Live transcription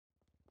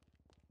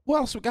Who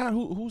else we got?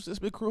 Who's this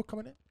big crew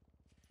coming in?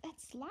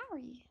 That's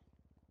Larry.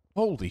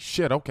 Holy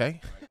shit,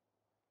 okay.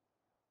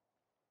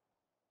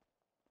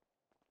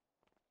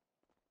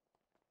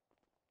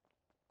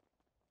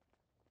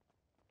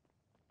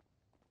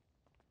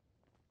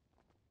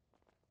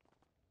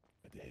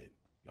 At the head.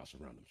 Y'all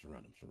surround him.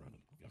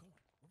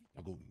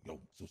 Y'all go, yo,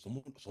 so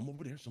some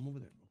over there.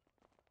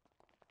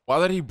 Why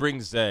did he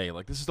bring Zay?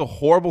 Like, this is the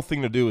horrible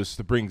thing to do, is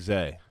to bring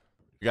Zay.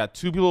 We got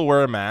two people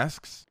wearing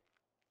masks.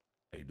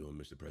 How you doing,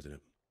 Mr.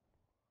 President?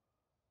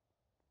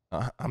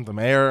 I'm the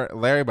mayor,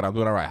 Larry, but I'm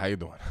doing all right. How you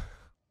doing?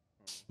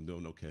 I'm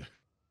doing okay.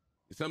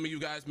 Some of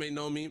you guys may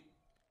know me.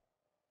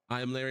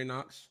 I am Larry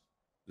Knox,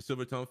 the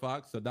Silver-tongued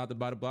Fox, adopted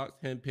by the box,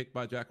 handpicked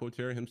by Jack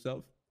O'Terry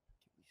himself.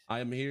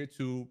 I am here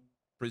to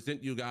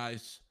present you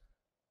guys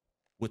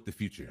with the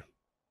future.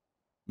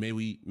 May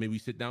we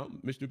sit down,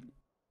 Mr.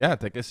 Yeah,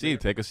 take a seat.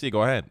 Take a seat.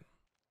 Go ahead.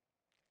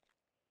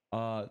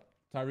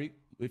 Tyreek,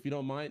 if you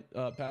don't mind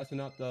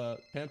passing out the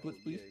pamphlets,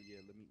 please.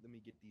 Yeah. Let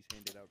me get these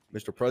handed out.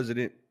 Mr.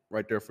 President,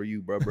 right there for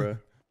you, bruh.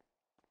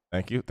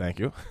 Thank you. Thank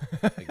you,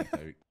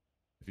 Tyreek.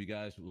 If you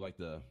guys would like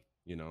to,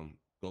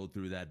 go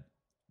through that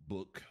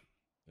book,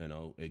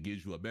 it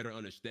gives you a better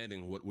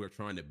understanding of what we're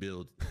trying to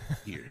build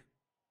here.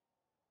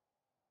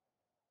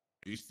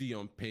 You see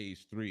on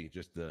page 3,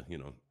 just the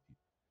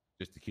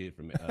kid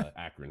from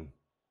Akron,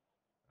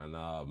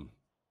 and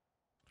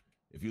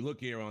if you look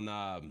here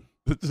on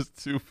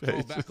just 2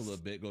 pages. Go back a little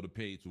bit. Go to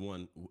page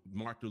 1.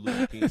 Martin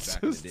Luther King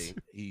back in the day,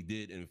 he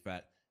did in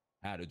fact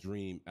had a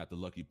dream at the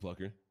Lucky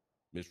Plucker.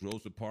 Miss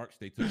Rosa Parks,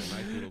 they took a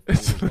nice little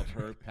photo of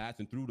her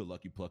passing through the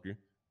Lucky Plucker.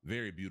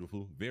 Very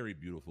beautiful, very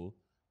beautiful.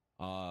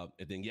 And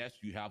then yes,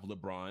 you have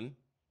LeBron.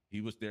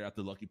 He was there at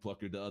the Lucky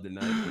Plucker the other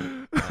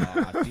night.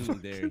 I seen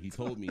him there. He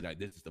told me that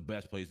this is the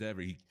best place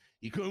ever. He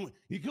couldn't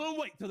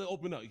wait till they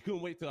opened up. He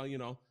couldn't wait till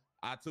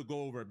I took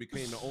over,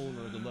 became the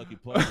owner of the Lucky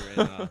Plucker,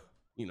 and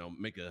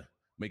make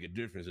a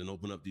difference and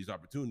open up these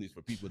opportunities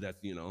for people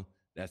that's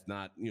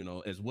not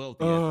as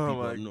wealthy as the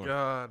people up north.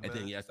 God, and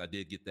then yes, I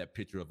did get that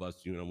picture of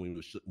us,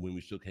 when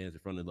we shook hands in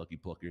front of the Lucky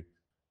Plucker.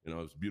 It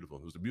was beautiful.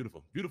 It was a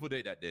beautiful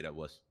day that day. That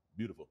was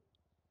beautiful.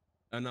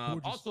 And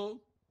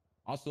also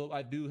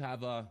I do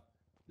have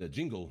the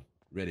jingle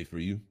ready for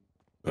you.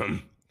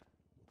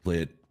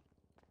 Play it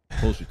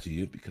closer to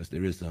you because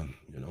there is All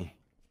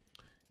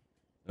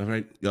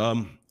right.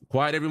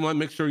 Quiet everyone,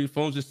 make sure your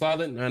phones are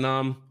silent,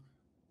 and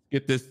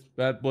get this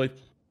bad boy,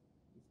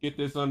 get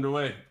this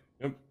underway.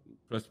 Yep.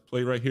 Press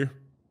play right here.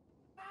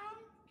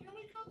 Can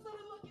we come to the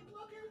Lucky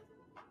Plucker?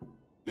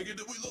 Nigga,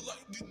 do we look like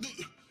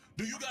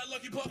do you got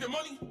Lucky Plucker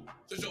money?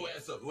 Shut your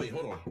ass up. Wait,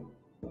 hold on.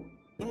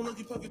 Don't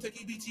Lucky Plucker take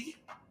EBT?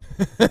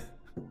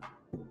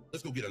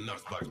 Let's go get a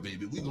Knox box,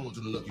 baby. We going to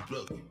the Lucky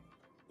Plucker.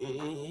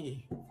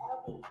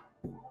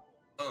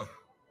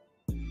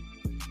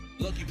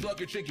 Lucky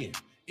Plucker chicken.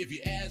 If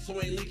your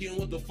asshole ain't leaking,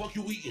 what the fuck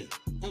you eating?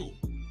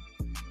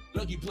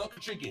 Lucky Plucker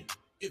chicken.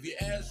 If your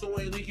asshole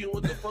ain't leaking,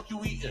 what the fuck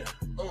you eating?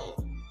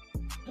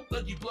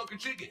 Lucky Plucker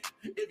chicken.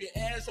 If your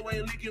asshole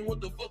ain't leaking, what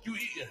the fuck you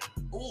eating?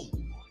 Ooh.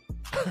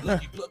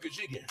 Lucky Plucker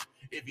chicken.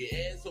 If your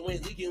asshole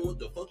ain't leaking, what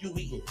the fuck you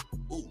eating?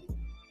 Ooh.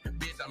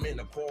 Bitch, I'm in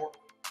the park.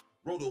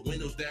 Roll the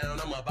windows down,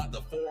 I'm about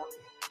to fart.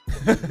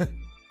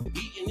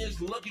 Eating this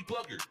Lucky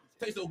Plucker.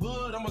 Tastes so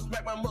good, I'ma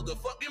smack my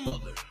motherfucking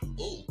mother.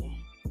 Ooh.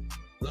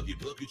 Lucky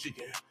Plucker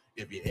chicken.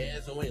 If your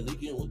asshole ain't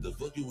leaking, what the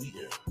fuck you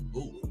eating?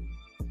 Ooh.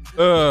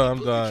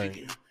 I'm dying.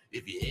 Chicken.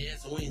 If your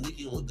asshole ain't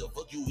leaking, what the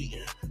fuck you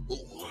eating?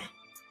 Ooh.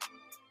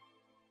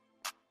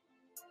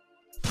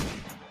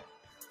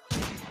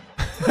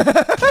 Come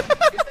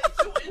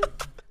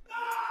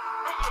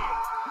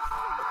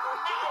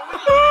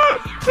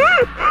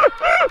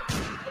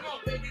on,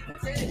 baby.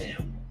 Say it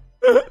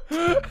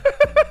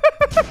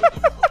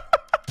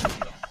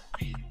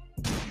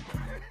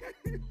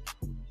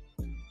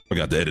I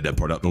got to edit that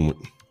part out. Don't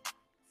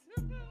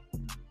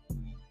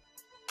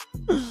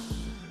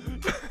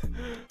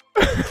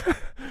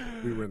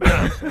we were in the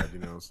outside,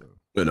 so.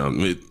 But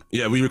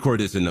yeah, we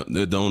recorded this in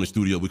the only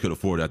studio we could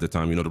afford at the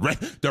time.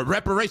 The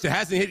reparation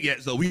hasn't hit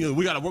yet, so we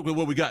got to work with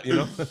what we got.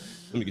 let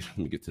me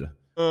get to that.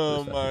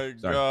 Oh my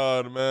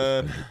God,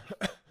 man.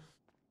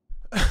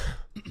 Don't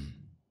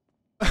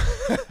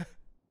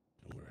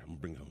worry, I'm gonna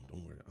bring it home.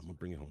 Don't worry, I'm gonna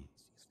bring it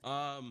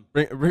home.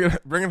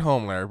 Bring it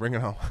home, Larry. Bring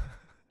it home.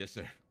 Yes,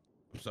 sir.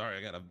 I'm sorry,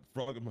 I got a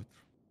frog in my throat.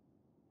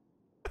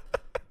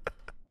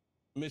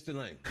 Mr.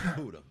 Lane,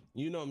 Buddha,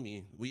 you know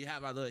me. We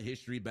have our little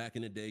history back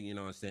in the day, you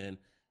know what I'm saying?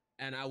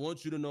 And I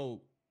want you to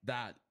know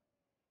that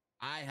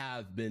I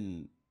have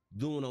been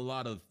doing a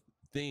lot of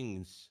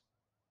things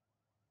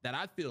that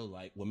I feel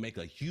like will make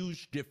a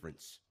huge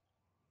difference,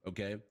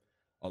 okay?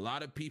 A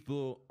lot of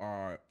people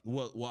are,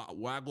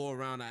 when I go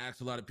around, I ask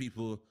a lot of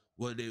people,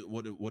 what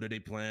are their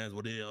plans?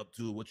 What are they up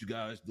to? What you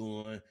guys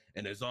doing?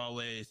 And there's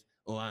always,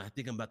 I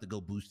think I'm about to go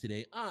boost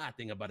today. I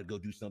think I'm about to go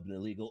do something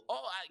illegal.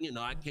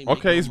 I came.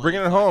 Okay, he's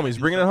bringing it home. He's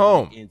bringing it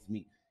home. And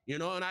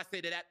I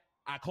say that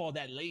I call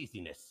that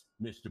laziness,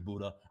 Mr.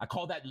 Buddha. I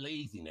call that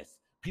laziness.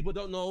 People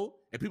don't know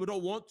and people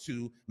don't want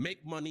to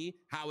make money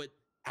how it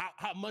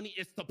how money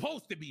is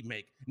supposed to be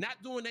made.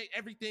 Not doing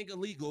everything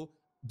illegal.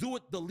 Do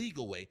it the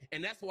legal way.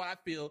 And that's why I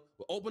feel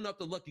we'll open up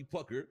the Lucky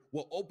Plucker.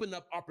 We'll open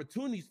up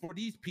opportunities for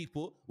these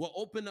people. We'll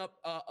open up,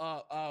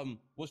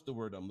 what's the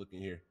word I'm looking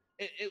here?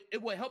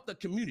 It will help the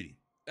community.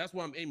 That's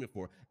what I'm aiming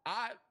for.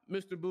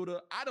 Mr.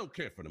 Buddha, I don't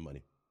care for the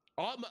money.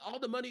 All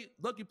the money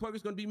Lucky Plucker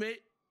is going to be made,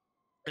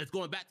 it's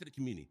going back to the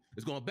community.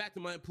 It's going back to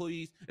my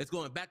employees. It's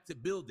going back to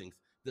buildings,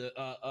 the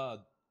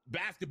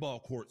basketball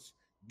courts,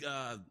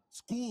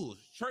 schools,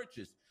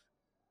 churches,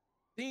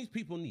 things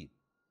people need.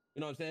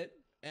 You know what I'm saying?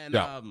 And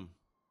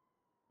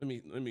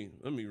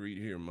let me read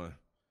here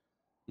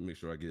make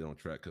sure I get on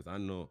track because I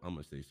know I'm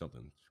gonna say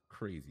something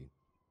crazy.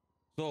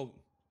 So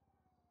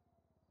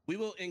we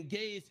will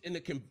engage in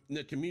the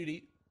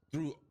community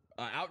through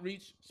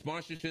outreach,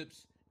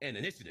 sponsorships, and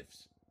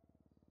initiatives.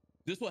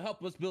 This will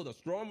help us build a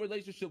strong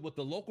relationship with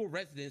the local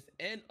residents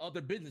and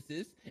other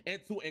businesses, and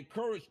to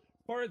encourage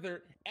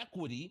further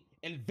equity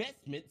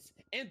investments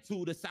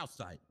into the South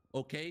Side.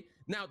 Okay.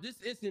 Now,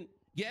 this isn't.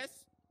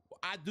 Yes,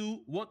 I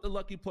do want the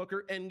Lucky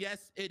Plucker, and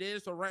yes, it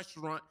is a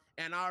restaurant,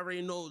 and I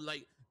already know,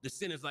 like, the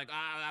sin is like,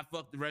 I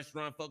fuck the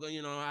restaurant,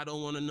 I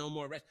don't want to know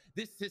more.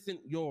 This isn't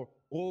your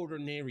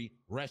ordinary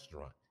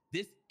restaurant.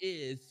 This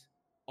is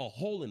a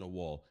hole in the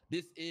wall.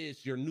 This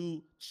is your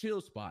new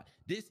chill spot.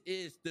 This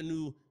is the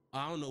new,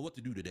 I don't know what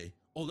to do today.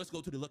 Oh, let's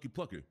go to the Lucky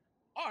Plucker.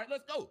 All right,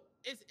 let's go.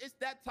 It's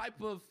that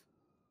type of,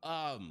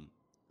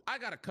 I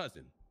got a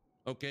cousin,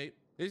 okay?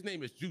 His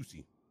name is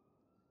Juicy.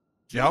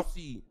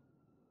 Juicy,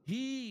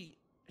 he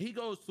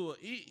goes to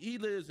he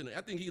lives in,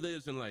 I think he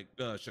lives in like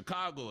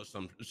Chicago or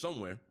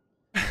somewhere.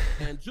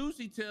 And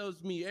Juicy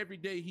tells me every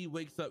day he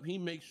wakes up, he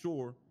makes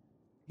sure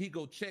he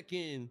go check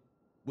in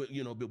with,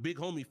 the big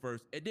homie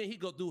first, and then he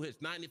go do his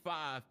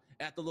 95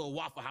 at the little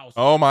Waffle House.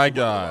 Oh my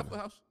God. Waffle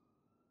House?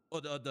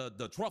 Or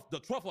the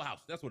Truffle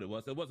House. That's what it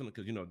was. It wasn't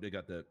because they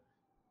got that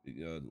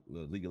the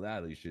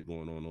legality shit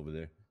going on over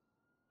there.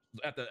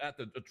 At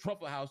the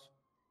Truffle House,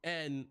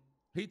 and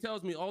he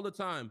tells me all the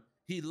time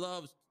he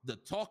loves the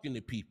talking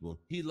to people.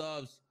 He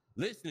loves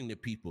listening to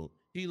people.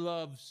 He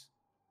loves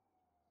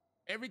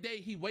every day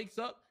he wakes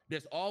up,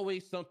 there's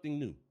always something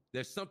new.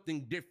 There's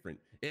something different.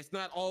 It's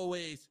not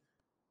always,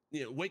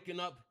 waking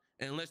up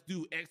and let's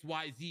do X,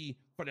 Y, Z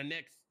for the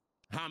next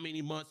how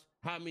many months,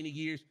 how many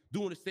years,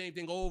 doing the same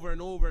thing over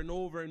and over and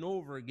over and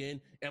over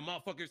again. And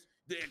motherfuckers,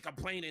 they're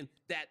complaining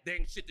that there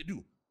ain't shit to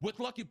do. With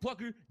Lucky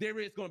Plucker, there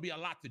is going to be a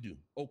lot to do,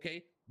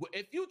 okay?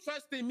 If you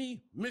trust in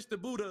me,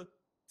 Mr. Buddha,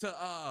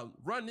 to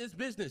run this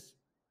business,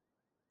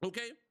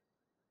 okay?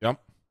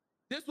 Yep.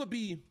 This would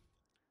be,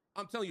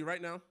 I'm telling you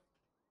right now,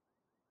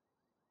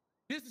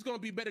 this is going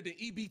to be better than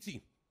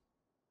EBT.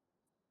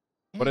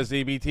 What is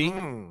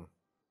EBT?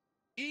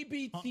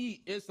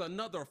 EBT is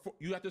another,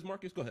 you got this,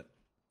 Marcus? Go ahead.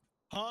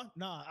 Huh?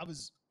 Nah, I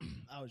was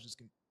just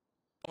gonna.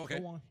 Okay.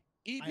 Go on.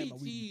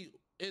 EBT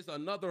is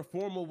another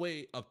formal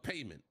way of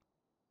payment.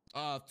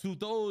 To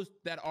those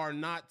that are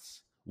not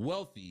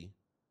wealthy,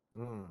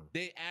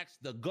 they ask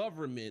the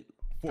government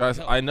for Guys,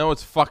 help. I know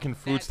it's fucking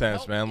food That stamps,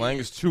 help man. Lang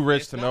is too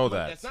rich to know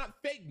that. That's not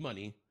fake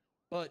money,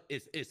 but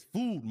it's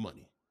food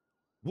money.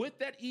 With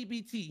that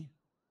EBT,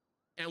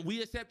 and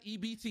we accept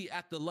EBT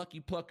at the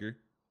Lucky Plucker.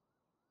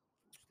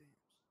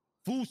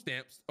 Food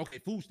stamps. Okay,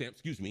 food stamps,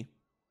 excuse me.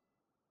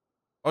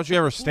 Why don't you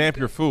ever stamp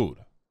your food?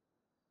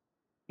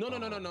 No.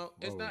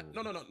 It's not.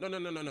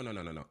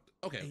 No.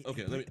 Okay. Let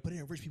me put it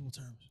in rich people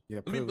terms. Yeah,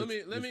 Let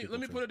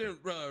me put it in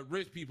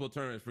rich people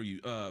terms for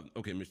you.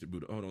 Okay, Mr.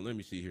 Buddha. Hold on. Let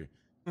me see here.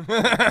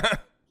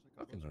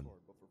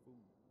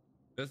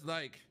 It's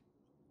like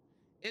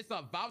it's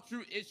a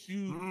voucher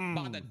issued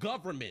by the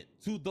government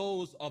to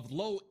those of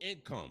low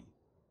income,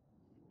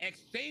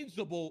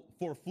 exchangeable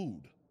for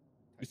food.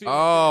 You see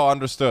Oh,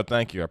 understood.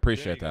 Thank you. I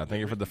appreciate that. Thank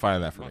you for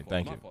defining that for me.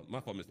 Thank you. My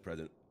fault, Mr.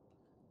 President.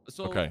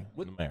 So Okay,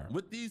 with the mayor.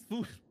 these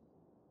food.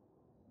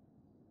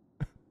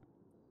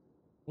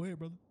 Go ahead,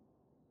 brother.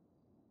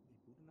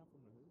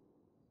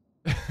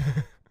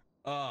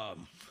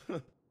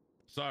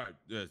 Sorry,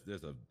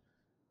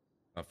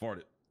 I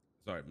farted.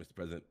 Sorry, Mr.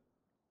 President.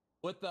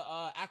 With the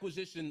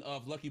acquisition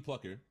of Lucky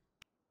Plucker,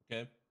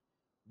 okay,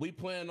 we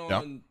plan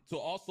on to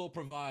also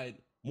provide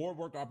more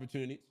work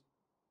opportunities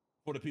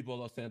for the people of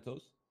Los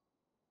Santos.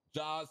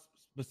 Jobs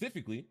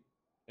specifically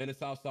in the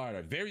South Side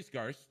are very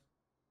scarce,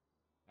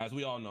 as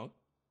we all know,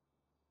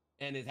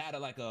 and it's had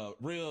a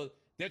real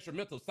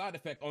detrimental side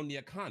effect on the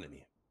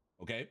economy.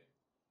 Okay,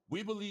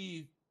 we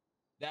believe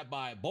that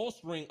by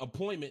bolstering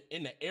employment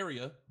in the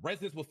area,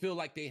 residents will feel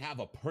like they have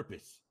a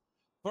purpose.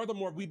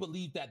 Furthermore, we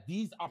believe that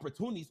these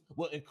opportunities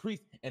will increase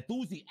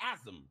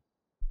enthusiasm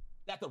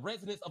that the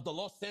residents of the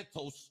Los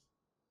Santos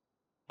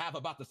have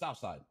about the South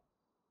Side.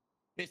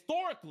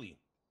 Historically,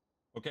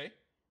 okay,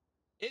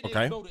 it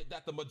is noted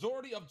that the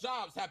majority of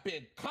jobs have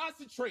been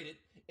concentrated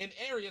in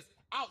areas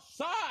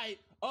outside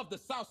of the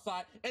South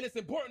Side, and it's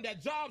important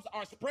that jobs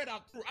are spread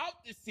out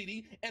throughout the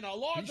city and a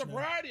larger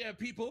variety of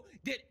people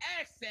get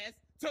access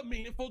to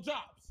meaningful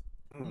jobs.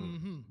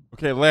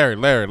 Okay, Larry.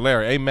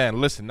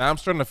 Amen. Listen, now I'm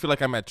starting to feel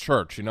like I'm at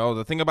church. You know,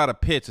 the thing about a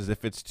pitch is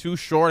if it's too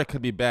short, it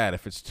could be bad.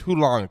 If it's too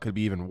long, it could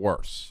be even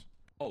worse.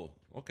 Oh,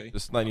 okay.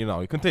 Just letting you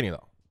know. You continue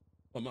though.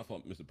 Oh, my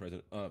fault, Mr.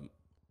 President.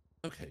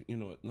 Okay, you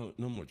know what?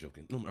 No more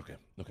joking. No more. Okay.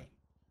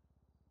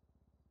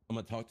 I'm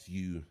gonna talk to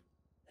you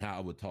how I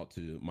would talk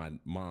to my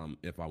mom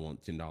if I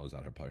want $10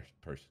 out of her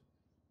purse.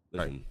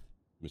 Listen,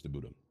 Mr.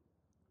 Buddha.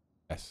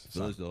 Yes.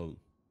 Feel as though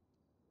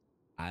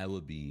I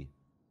would be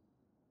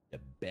the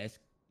best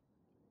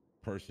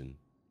person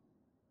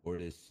for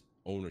this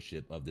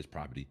ownership of this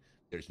property.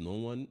 There's no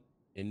one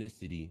in this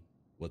city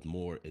with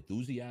more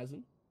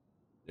enthusiasm.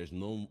 There's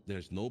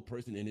no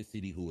person in this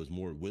city who is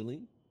more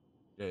willing.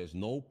 There's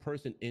no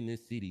person in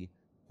this city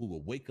who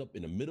will wake up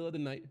in the middle of the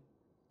night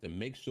to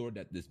make sure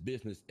that this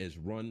business is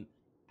run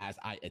as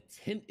I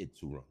intend it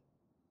to run.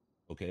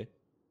 Okay?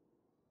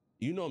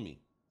 You know me.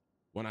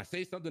 When I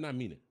say something, I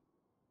mean it.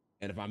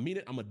 And if I mean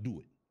it, I'm gonna do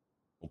it.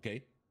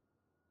 Okay?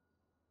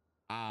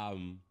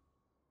 I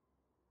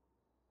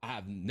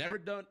have never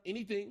done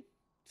anything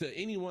to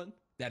anyone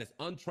that is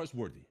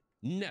untrustworthy.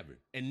 Never,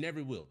 and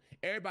never will.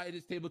 Everybody at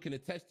this table can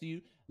attest to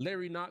you,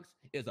 Larry Knox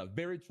is a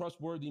very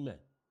trustworthy man.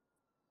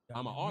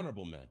 I'm an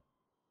honorable man.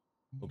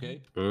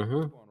 Okay?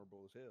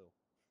 Honorable as hell.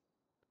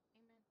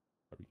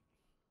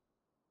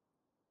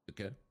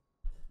 Okay.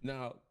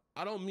 Now,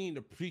 I don't mean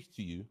to preach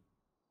to you,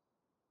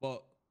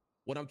 but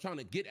what I'm trying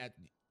to get at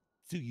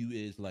to you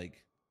is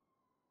like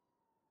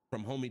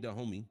from homie to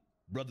homie,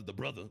 brother to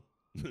brother.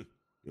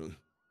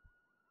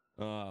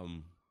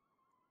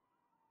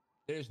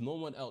 There's no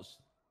one else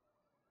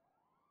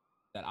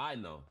that I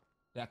know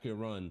that can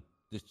run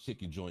this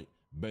chicken joint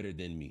better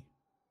than me.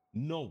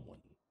 No one.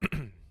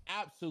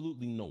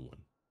 Absolutely no one.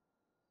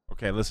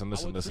 Okay, listen.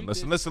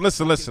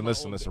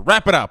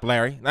 Wrap it up,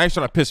 Larry. Now you're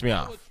trying to piss me I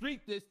off. would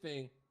treat this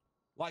thing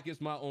like it's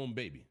my own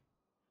baby.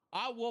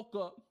 I woke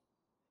up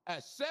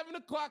at 7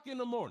 o'clock in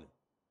the morning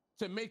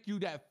to make you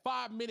that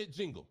 5-minute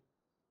jingle.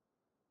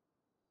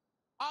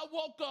 I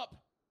woke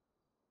up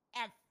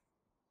at,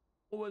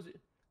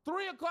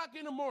 3 o'clock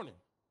in the morning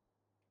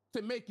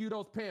to make you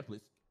those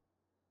pamphlets.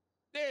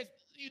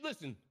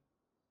 Listen,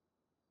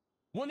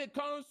 when it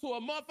comes to a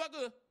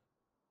motherfucker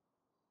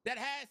that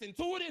has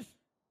intuitive,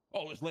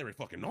 it's Larry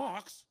fucking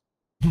Knox.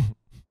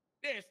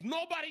 There's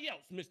nobody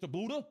else, Mr.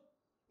 Buddha.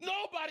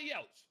 Nobody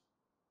else.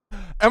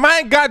 Am I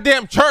in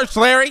goddamn church,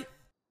 Larry?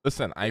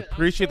 Listen, I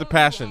appreciate the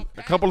passion.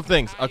 A couple of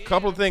things,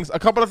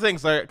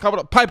 Larry.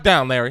 Pipe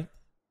down, Larry.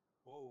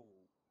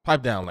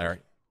 Pipe down, Larry.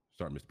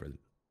 Sorry, Mr.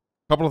 President.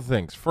 Couple of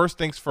things. First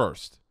things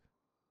first.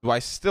 Do I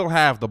still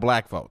have the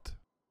black vote?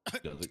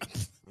 Hold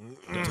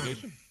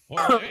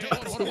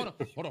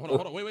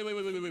on.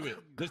 Wait.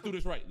 Let's do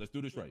this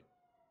right.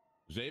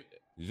 Zay,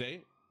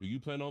 do you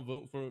plan on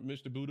voting for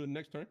Mr. Buddha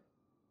next turn?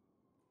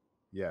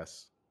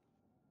 Yes.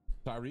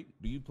 Tyreek,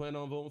 do you plan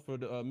on voting for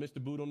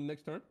Mr. Buddha on the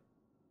next turn?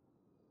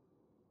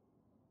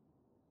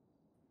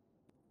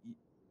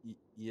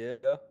 Yeah.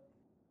 A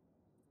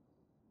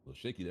little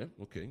shaky there.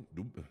 Okay.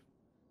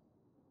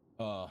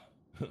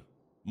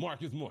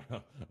 Mark is more.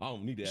 I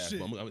don't need to ask. Shit,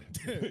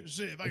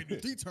 if I could do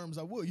 3 terms,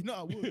 I would. You know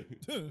I would.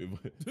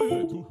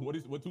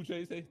 What two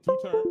chains say? 2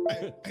 terms?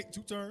 Hey,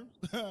 2 terms.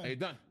 Hey,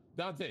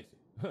 Dante.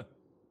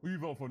 Who you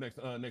voting for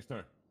next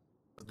turn?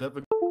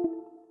 Definitely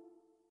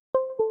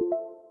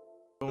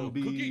gonna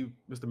be Cookie?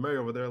 Mr. Mary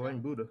over there, Lang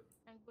Buddha.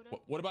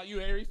 What about you,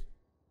 Aries?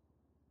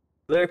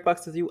 Larry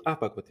Fox you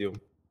apak with you.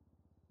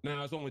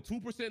 Now it's only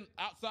 2%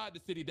 outside the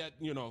city that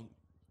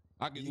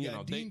I can You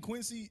got Dean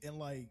Quincy and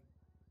like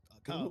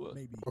Cobb,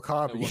 maybe.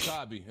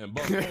 Wakabi. And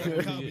both.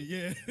 Wakabi,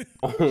 yeah.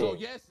 So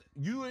yes,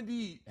 you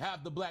indeed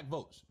have the black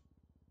votes.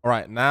 All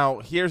right, now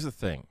here's the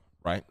thing,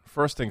 right?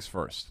 First things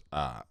first.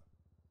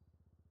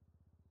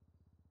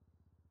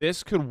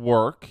 This could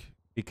work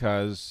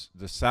because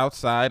the South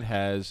Side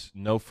has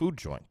no food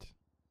joint.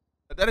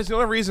 That is the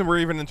only reason we're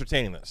even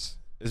entertaining this,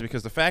 is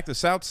because the fact the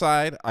South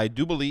Side, I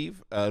do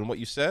believe in what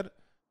you said,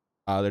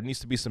 there needs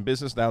to be some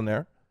business down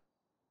there.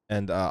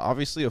 And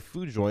obviously a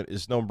food joint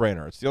is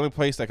no-brainer. It's the only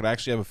place that could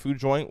actually have a food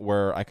joint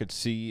where I could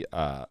see,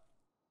 the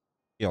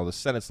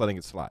Senate's letting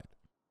it slide.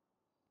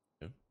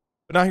 Yeah.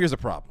 But now here's the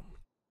problem,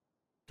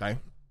 okay?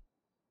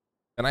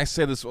 And I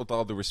say this with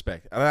all due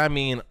respect. And I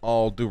mean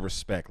all due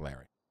respect,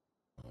 Larry.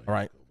 All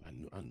right? I knew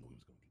he was going to do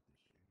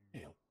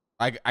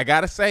this. I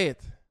got to say it.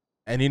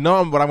 And you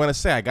know what I'm going to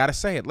say. I got to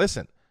say it.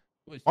 Listen,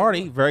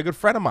 Arnie, very good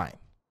friend of mine,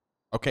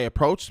 okay,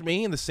 approached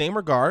me in the same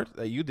regard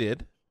that you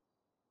did.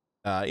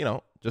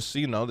 Just so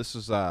you know, this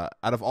is out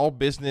of all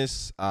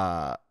business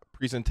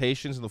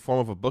presentations in the form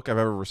of a book I've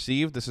ever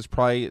received, this is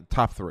probably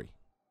top 3.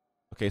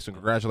 Okay, so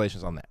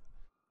congratulations on that.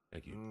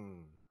 Thank you.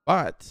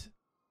 But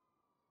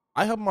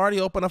I helped Marty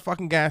open a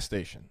fucking gas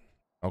station.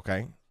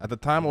 Okay, at the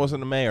time I wasn't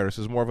the mayor. This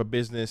was more of a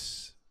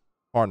business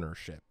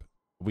partnership.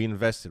 We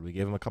invested. We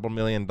gave him a couple $1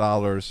 million.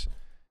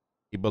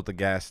 He built a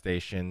gas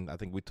station. I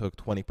think we took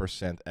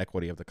 20%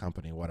 equity of the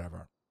company,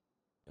 whatever.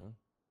 Yeah.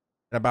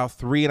 In about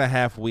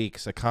 3.5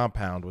 weeks, a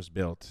compound was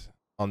built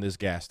on this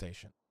gas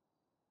station.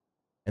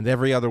 And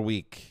every other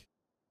week,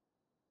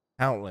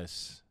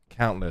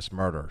 countless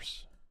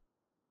murders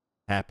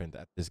happened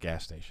at this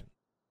gas station.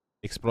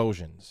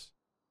 Explosions,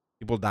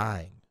 people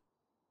dying,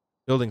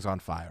 buildings on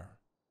fire,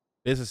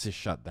 businesses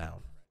shut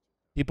down,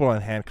 people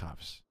in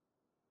handcuffs,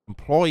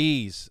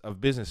 employees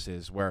of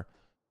businesses where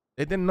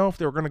they didn't know if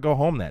they were going to go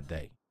home that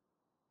day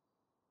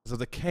because of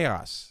the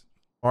chaos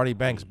Marty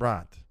Banks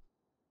brought.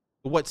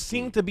 What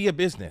seemed to be a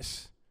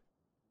business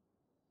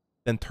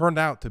then turned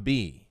out to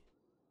be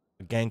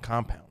a gang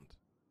compound.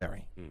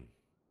 Larry. Am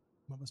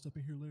I messed up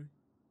in here, Larry?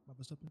 Am I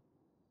messed up in?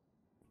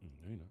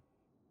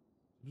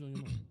 No, you're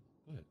not.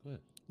 Go ahead.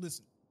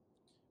 Listen,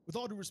 with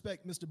all due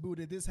respect, Mr.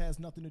 Buddha, this has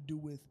nothing to do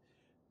with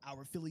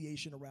our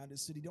affiliation around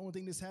this city. The only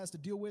thing this has to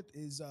deal with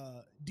is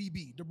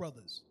DB, the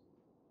brothers.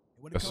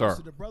 And when it Yes, comes sir.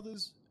 to the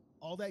brothers,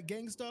 all that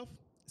gang stuff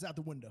is out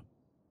the window.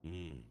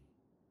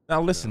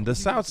 Now listen, the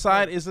South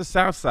Side is the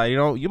South Side. You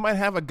know, you might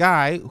have a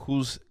guy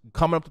who's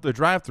coming up to the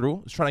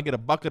drive-thru, is trying to get a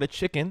bucket of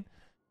chicken,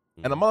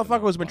 and the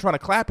motherfucker who's been trying to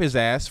clap his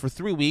ass for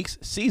 3 weeks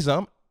sees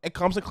him and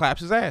comes and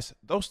claps his ass.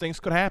 Those things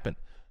could happen.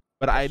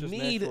 But I just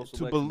need natural to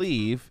selection.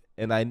 believe,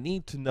 and I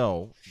need to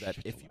know that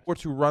if you were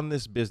to run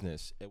this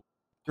business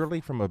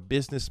purely from a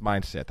business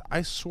mindset,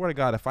 I swear to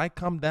God, if I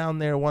come down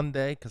there one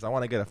day because I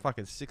want to get a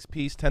fucking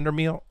 6-piece tender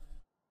meal,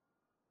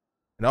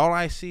 and all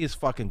I see is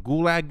fucking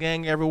gulag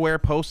gang everywhere,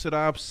 posted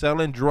up,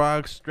 selling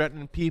drugs,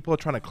 threatening people,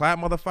 trying to clap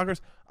motherfuckers,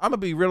 I'm gonna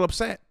be real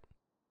upset.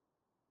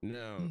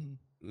 Now, Mhm.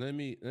 let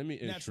me Naturally.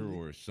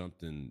 ensure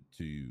something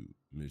to you,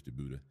 Mr.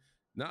 Buddha.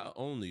 Not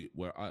only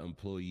were our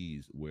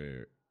employees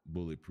wear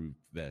bulletproof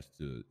vests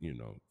to,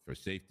 for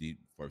safety.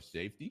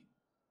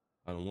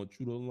 I don't want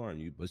you to alarm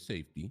you, but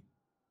safety,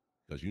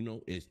 because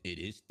it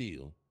is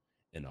still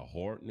in a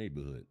hard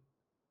neighborhood.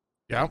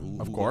 Yeah,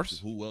 Who of else course. is-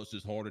 who else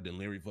is harder than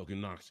Larry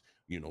fucking Knox?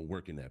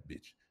 Working that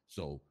bitch.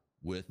 So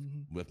with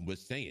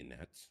saying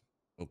that,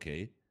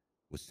 okay,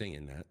 with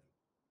saying that,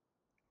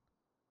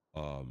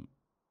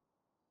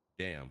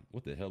 damn,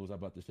 what the hell was I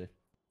about to say?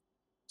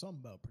 Something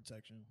about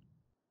protection.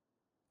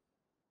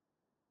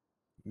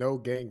 No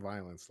gang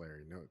violence,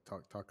 Larry. No,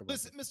 talk about.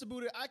 Listen, Mr.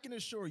 Buddha, I can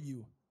assure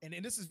you, and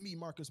this is me,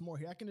 Marcus Moore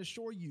here, I can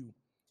assure you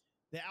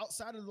that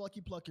outside of the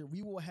Lucky Plucker,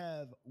 we will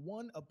have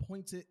one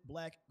appointed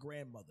black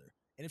grandmother.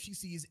 And if she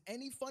sees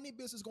any funny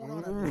business going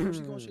on, out there,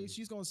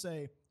 she's gonna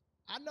say,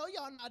 I know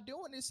y'all not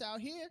doing this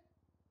out here.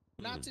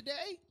 Not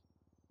today.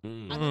 I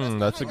know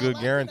That's a not how good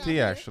y'all guarantee, acting out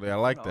here. actually. I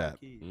like that.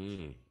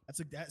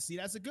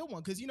 That's a good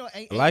one, because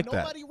ain't like that.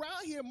 nobody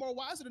around here more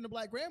wiser than the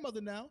black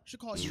grandmother now. She'll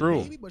call It's you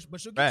true. baby, but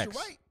she'll get you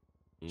Facts. right.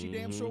 She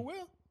damn sure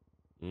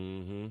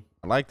will.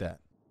 I like that.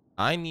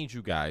 I need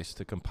you guys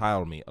to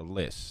compile me a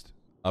list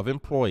of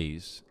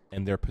employees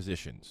and their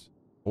positions.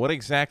 What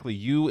exactly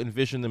you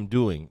envision them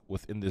doing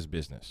within this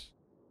business?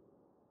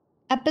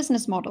 A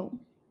business model.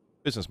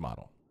 Business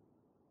model.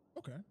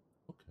 Okay.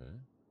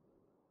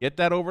 Get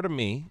that over to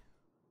me,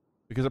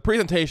 because the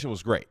presentation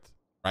was great,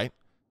 right?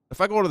 If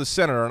I go to the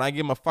senator and I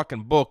give him a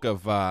fucking book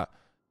of,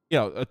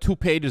 2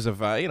 pages of,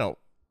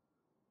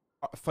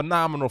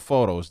 phenomenal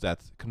photos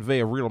that convey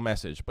a real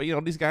message. But,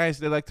 these guys,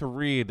 they like to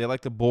read. They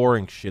like the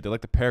boring shit. They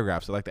like the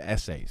paragraphs. They like the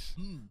essays.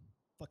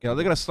 They're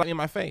going to slap me in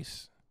my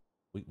face.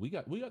 We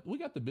got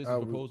the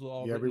business proposal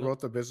all Yeah, we written up. wrote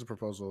the business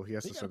proposal. He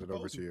has We to got send a it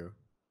over to proposal. you.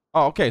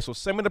 Oh, okay. So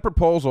send me the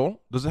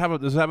proposal. Does it have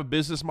a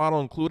business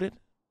model included?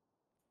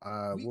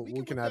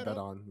 We can add that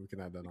on. We can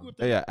add that on.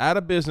 Yeah, add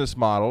a business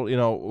model.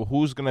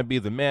 Who's going to be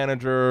the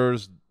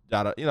managers.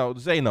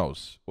 Zay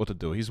knows what to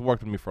do. He's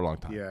worked with me for a long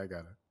time. Yeah, I got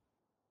it.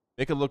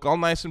 Make it look all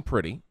nice and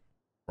pretty,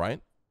 right?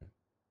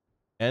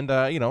 And,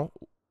 me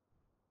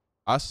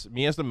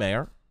as the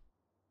mayor,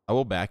 I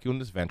will back you in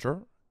this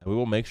venture, and we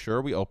will make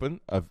sure we open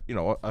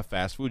a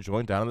fast food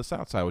joint down on the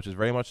South Side, which is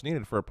very much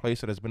needed for a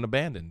place that has been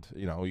abandoned.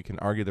 You can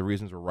argue the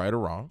reasons were right or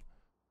wrong,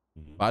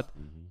 but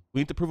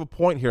we need to prove a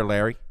point here,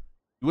 Larry.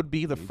 You would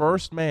be the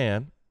first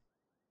man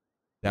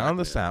down in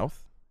the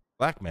South,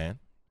 black man,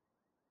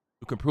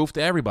 who can prove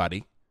to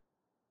everybody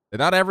that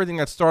not everything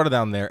that started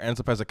down there ends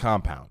up as a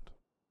compound.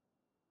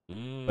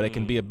 But it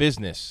can be a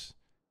business,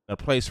 a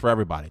place for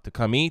everybody to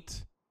come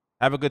eat,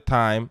 have a good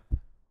time,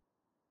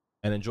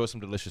 and enjoy some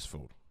delicious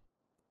food.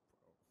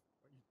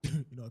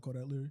 You know I call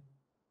that, Larry?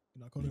 You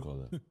know I call What you that? call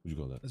that? What you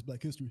call that? That's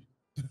Black History.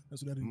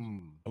 That's what that is.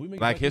 Are we making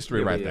Black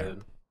history right there.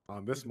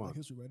 On this Black month.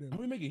 History right there. Are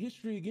we making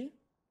history again?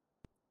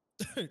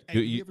 Hey,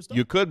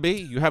 You could be.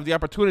 You have the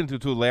opportunity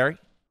to, Larry,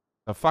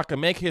 to fucking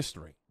make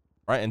history.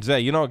 Right? And Zay,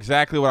 you know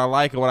exactly what I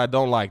like and what I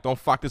don't like. Don't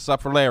fuck this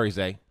up for Larry,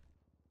 Zay.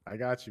 I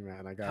got you,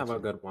 man. I got Have you. a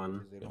good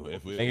one.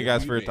 Thank you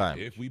guys for your time.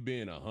 If we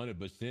being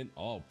 100%,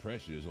 all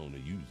pressure is on the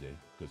you, Zay.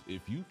 Because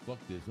if you fuck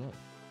this up,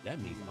 that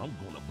means I'm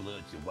gonna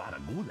blood you while the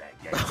gulag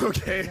gang.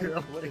 Okay.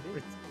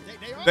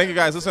 Thank you,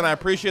 guys. Listen, I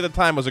appreciate the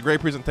time. It was a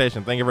great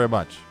presentation. Thank you very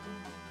much.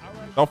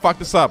 Don't fuck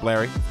this up,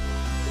 Larry.